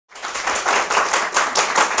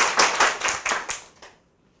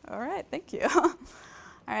right, thank you. All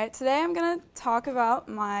right, today I'm going to talk about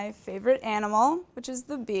my favorite animal, which is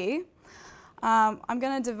the bee. I'm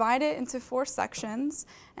going to divide it into 4 sections,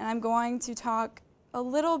 and I'm going to talk a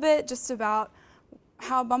little bit just about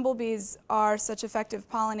how bumblebees are such effective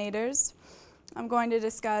pollinators. I'm going to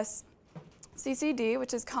discuss CCD,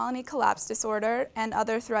 which is colony collapse disorder, and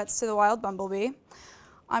other threats to the wild bumblebee.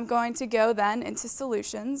 I'm going to go then into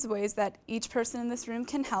solutions, ways that each person in this room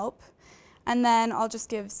can help, and then I'll just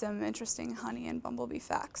give some interesting honey and bumblebee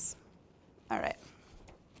facts. All right,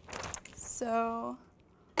 so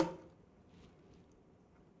I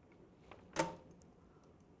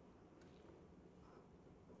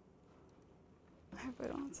hope I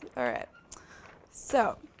don't see. All right,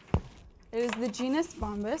 so it is the genus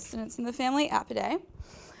Bombus, and it's in the family Apidae.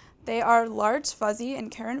 They are large, fuzzy,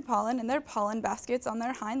 and carrot pollen in their pollen baskets on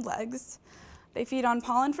their hind legs. They feed on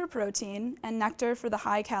pollen for protein and nectar for the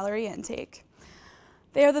high-calorie intake.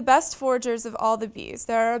 They are the best foragers of all the bees.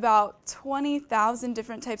 There are about 20,000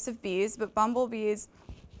 different types of bees, but bumblebees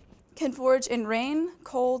can forage in rain,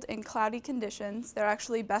 cold, and cloudy conditions. They're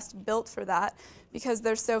actually best built for that because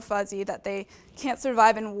they're so fuzzy that they can't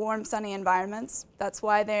survive in warm, sunny environments. That's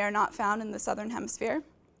why they are not found in the southern hemisphere.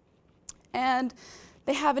 And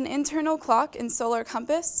they have an internal clock and solar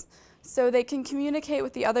compass, so they can communicate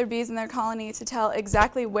with the other bees in their colony to tell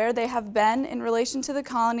exactly where they have been in relation to the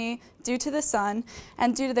colony due to the sun,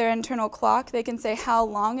 and due to their internal clock, they can say how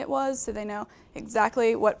long it was, so they know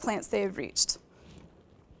exactly what plants they have reached.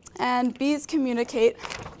 And bees communicate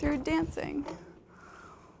through dancing.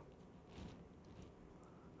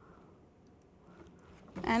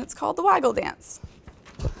 And it's called the waggle dance.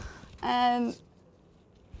 And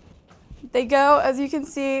they go, as you can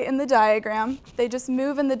see in the diagram, they just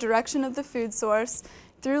move in the direction of the food source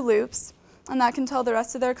through loops, and that can tell the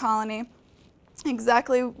rest of their colony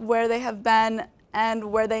exactly where they have been and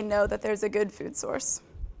where they know that there's a good food source.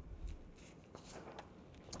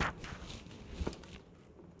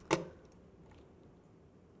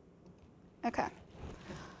 Okay.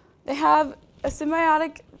 They have a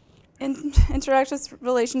symbiotic interactive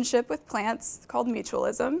relationship with plants called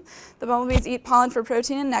mutualism. The bumblebees eat pollen for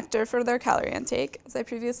protein and nectar for their calorie intake, as I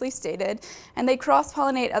previously stated, and they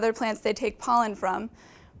cross-pollinate other plants they take pollen from.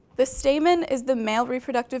 The stamen is the male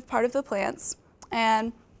reproductive part of the plants,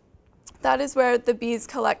 and that is where the bees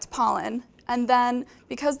collect pollen. And then,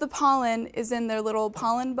 because the pollen is in their little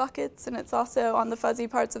pollen buckets, and it's also on the fuzzy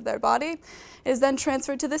parts of their body, it is then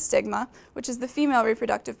transferred to the stigma, which is the female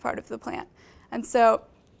reproductive part of the plant. And so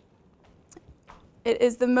it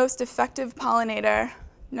is the most effective pollinator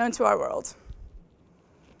known to our world.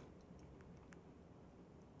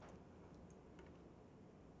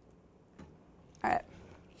 All right.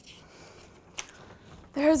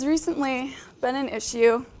 There has recently been an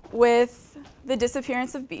issue with the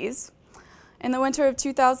disappearance of bees. In the winter of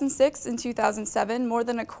 2006 and 2007, more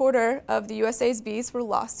than a quarter of the USA's bees were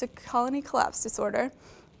lost to colony collapse disorder.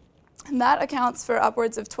 And that accounts for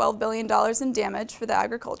upwards of $12 billion in damage for the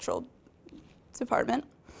agricultural department.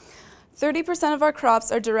 30% of our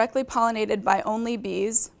crops are directly pollinated by only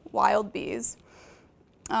bees, wild bees.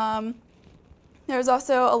 There's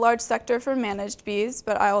also a large sector for managed bees,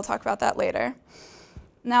 but I will talk about that later.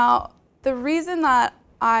 Now, the reason that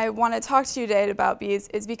I want to talk to you today about bees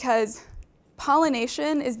is because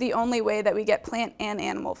pollination is the only way that we get plant and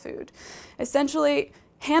animal food. Essentially,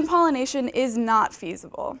 hand pollination is not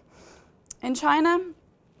feasible. In China,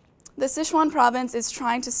 the Sichuan province is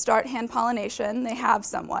trying to start hand pollination. They have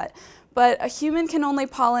somewhat, but a human can only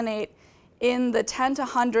pollinate in the 10 to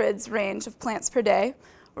hundreds range of plants per day,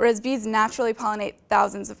 whereas bees naturally pollinate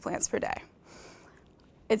thousands of plants per day.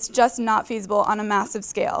 It's just not feasible on a massive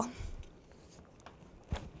scale.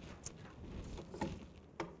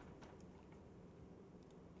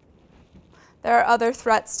 There are other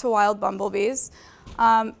threats to wild bumblebees.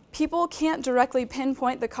 People can't directly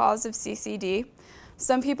pinpoint the cause of CCD.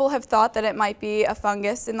 Some people have thought that it might be a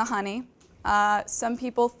fungus in the honey. Some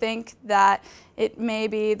people think that it may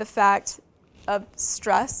be the fact of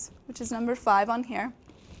stress, which is number 5 on here.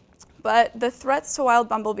 But the threats to wild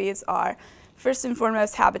bumblebees are, first and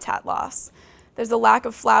foremost, habitat loss. There's a lack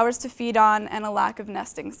of flowers to feed on and a lack of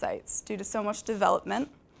nesting sites due to so much development.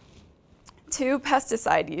 2,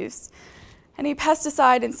 pesticide use. Any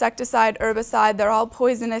pesticide, insecticide, herbicide, they're all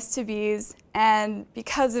poisonous to bees, and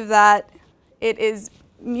because of that, it is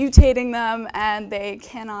mutating them, and they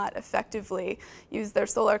cannot effectively use their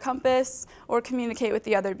solar compass or communicate with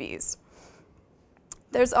the other bees.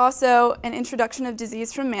 There's also an introduction of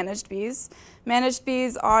disease from managed bees. Managed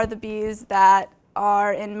bees are the bees that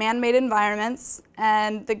are in man-made environments,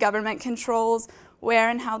 and the government controls where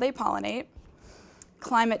and how they pollinate.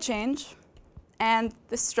 climate change, and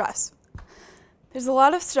the stress. There's a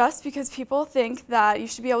lot of stress because people think that you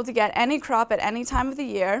should be able to get any crop at any time of the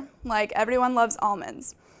year, like everyone loves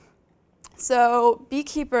almonds. So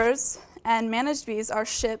beekeepers and managed bees are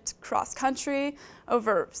shipped cross-country,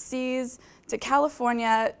 overseas, to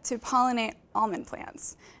California to pollinate almond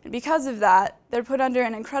plants. And because of that, they're put under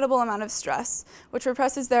an incredible amount of stress, which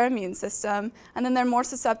represses their immune system, and then they're more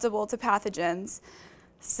susceptible to pathogens.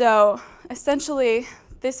 So essentially,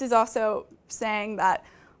 this is also saying that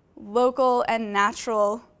local and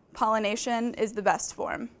natural pollination is the best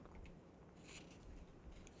form.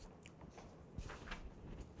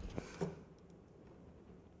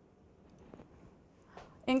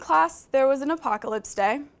 In class, there was an apocalypse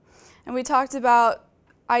day, and we talked about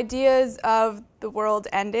ideas of the world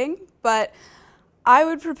ending, but I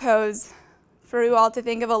would propose for you all to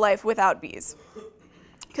think of a life without bees,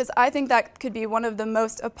 because I think that could be one of the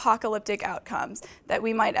most apocalyptic outcomes that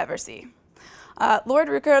we might ever see. Lord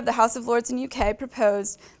Rooker of the House of Lords in UK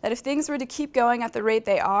proposed that if things were to keep going at the rate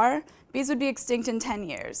they are, bees would be extinct in 10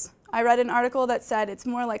 years. I read an article that said it's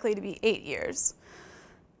more likely to be 8 years.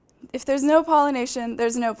 If there's no pollination,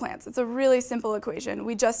 there's no plants. It's a really simple equation.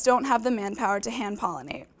 We just don't have the manpower to hand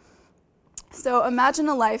pollinate. So imagine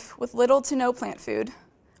a life with little to no plant food,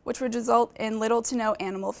 which would result in little to no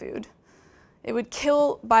animal food. It would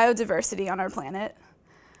kill biodiversity on our planet,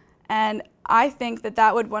 and I think that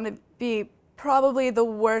that would want to be probably the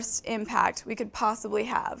worst impact we could possibly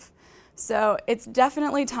have. So it's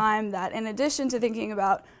definitely time that in addition to thinking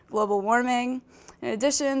about global warming, in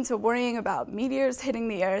addition to worrying about meteors hitting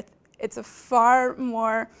the Earth, it's a far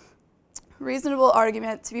more reasonable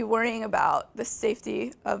argument to be worrying about the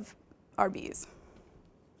safety of our bees.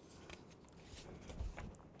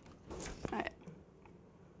 All right.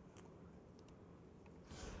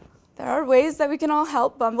 There are ways that we can all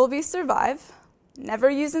help bumblebees survive. Never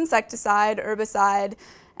use insecticide, herbicide,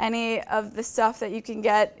 any of the stuff that you can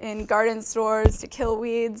get in garden stores to kill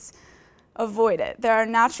weeds. Avoid it. There are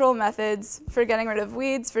natural methods for getting rid of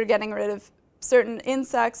weeds, for getting rid of certain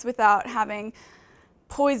insects without having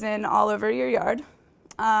poison all over your yard.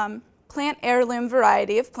 Plant heirloom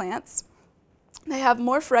variety of plants. They have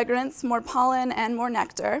more fragrance, more pollen, and more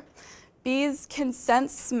nectar. Bees can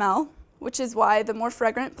sense smell, which is why the more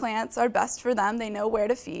fragrant plants are best for them. They know where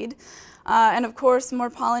to feed. And of course, more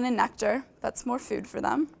pollen and nectar. That's more food for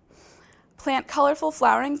them. Plant colorful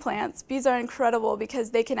flowering plants. Bees are incredible because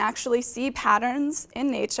they can actually see patterns in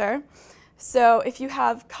nature. So if you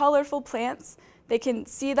have colorful plants, they can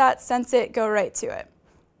see that, sense it, go right to it.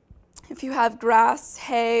 If you have grass,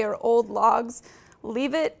 hay, or old logs,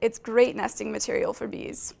 leave it. It's great nesting material for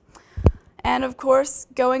bees. And of course,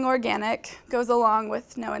 going organic goes along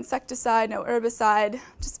with no insecticide, no herbicide,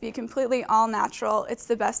 just be completely all natural. It's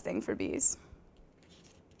the best thing for bees.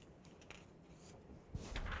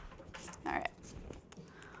 All right.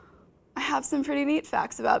 I have some pretty neat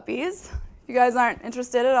facts about bees. If you guys aren't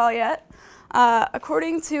interested at all yet,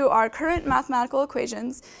 according to our current mathematical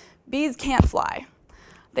equations, bees can't fly.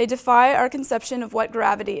 They defy our conception of what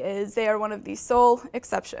gravity is. They are one of the sole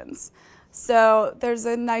exceptions. So there's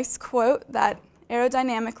a nice quote that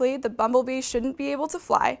aerodynamically, the bumblebee shouldn't be able to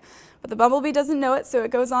fly, but the bumblebee doesn't know it, so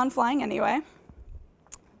it goes on flying anyway.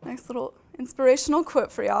 Nice little inspirational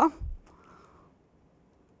quote for y'all.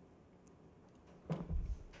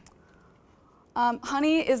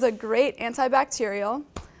 Honey is a great antibacterial.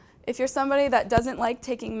 If you're somebody that doesn't like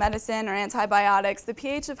taking medicine or antibiotics, the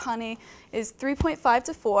pH of honey is 3.5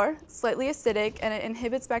 to 4, slightly acidic, and it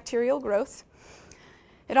inhibits bacterial growth.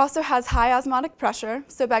 It also has high osmotic pressure,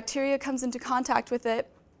 so bacteria comes into contact with it,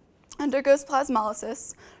 undergoes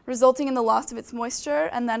plasmolysis, resulting in the loss of its moisture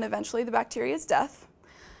and then eventually the bacteria's death.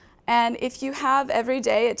 And if you have every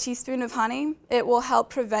day a teaspoon of honey, it will help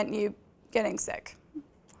prevent you getting sick.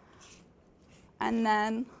 And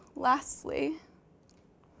then lastly,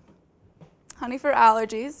 honey for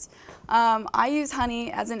allergies. I use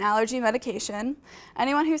honey as an allergy medication.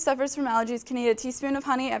 Anyone who suffers from allergies can eat a teaspoon of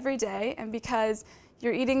honey every day, and because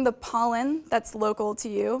you're eating the pollen that's local to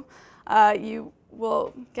you, you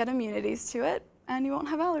will get immunities to it, and you won't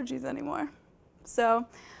have allergies anymore. So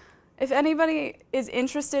if anybody is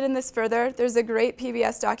interested in this further, there's a great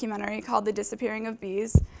PBS documentary called The Disappearing of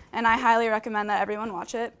Bees, and I highly recommend that everyone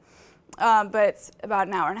watch it. But it's about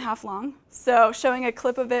an hour and a half long. So showing a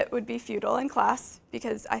clip of it would be futile in class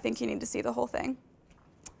because I think you need to see the whole thing.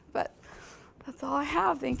 But that's all I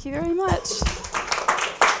have. Thank you very much.